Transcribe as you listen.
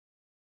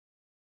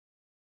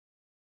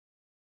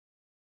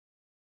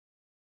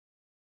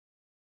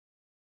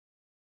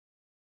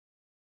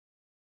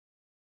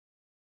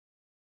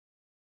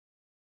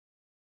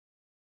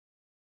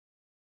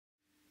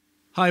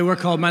Hi, we're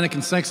called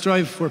Mannequin Sex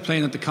Drive. We're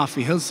playing at the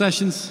Coffee Hill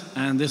Sessions,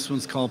 and this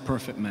one's called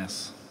Perfect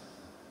Mess.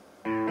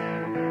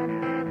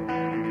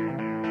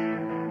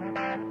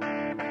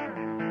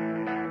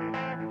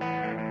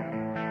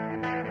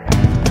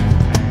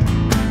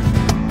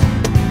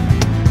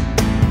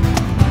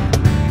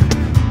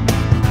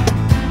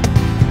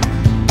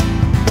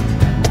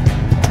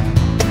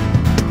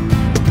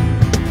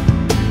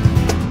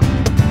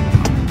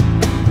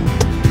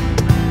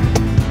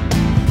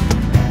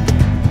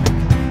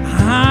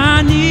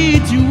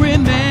 To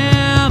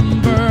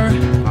remember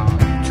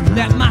to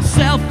let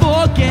myself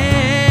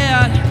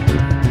forget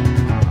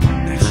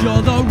that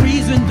you're the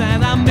reason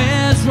that I'm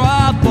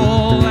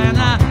miserable, and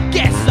I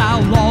guess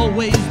I'll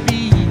always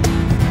be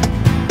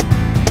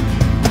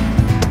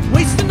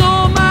wasting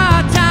all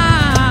my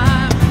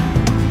time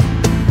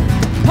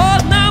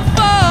holding out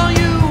for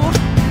you,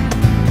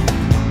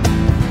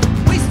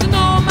 wasting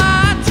all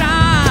my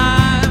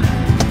time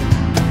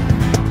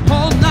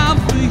holding out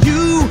for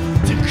you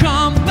to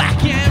come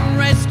back and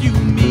rescue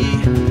me.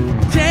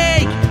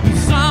 Take me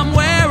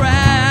somewhere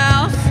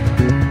else,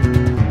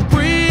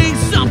 bring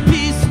some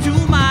peace to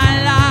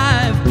my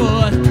life,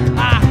 but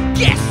I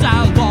guess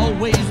I'll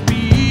always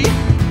be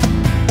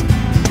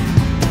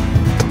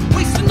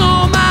wasting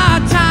all my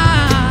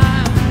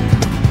time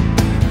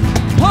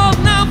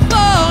holding out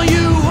for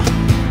you,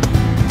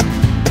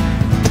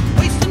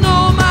 wasting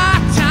all my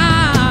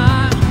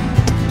time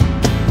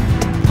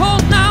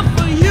holding out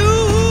for you.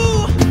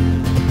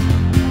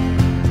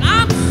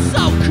 I'm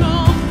so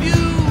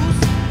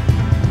confused.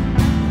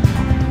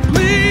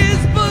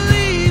 Please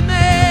believe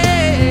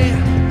me,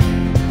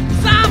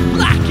 'cause I'm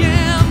black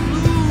and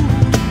blue.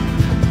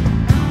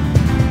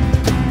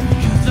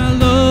 Because I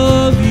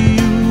love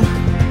you,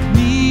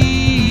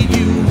 need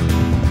you,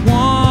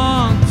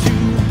 want to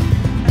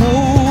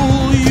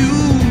hold you,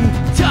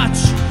 touch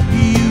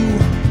you,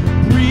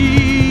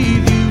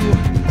 breathe you,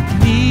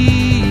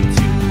 need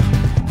to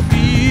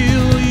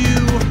feel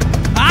you.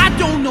 I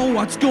don't know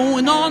what's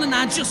going on, and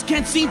I just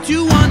can't seem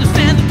to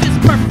understand that this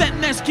perfect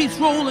mess keeps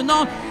rolling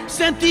on. This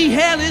empty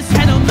hairless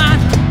head of mine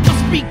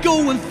must be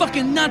going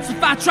fucking nuts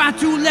if I try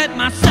to let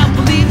myself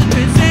believe that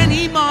there's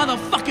any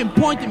motherfucking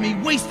point in me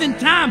wasting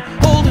time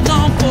holding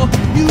on for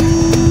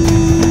you.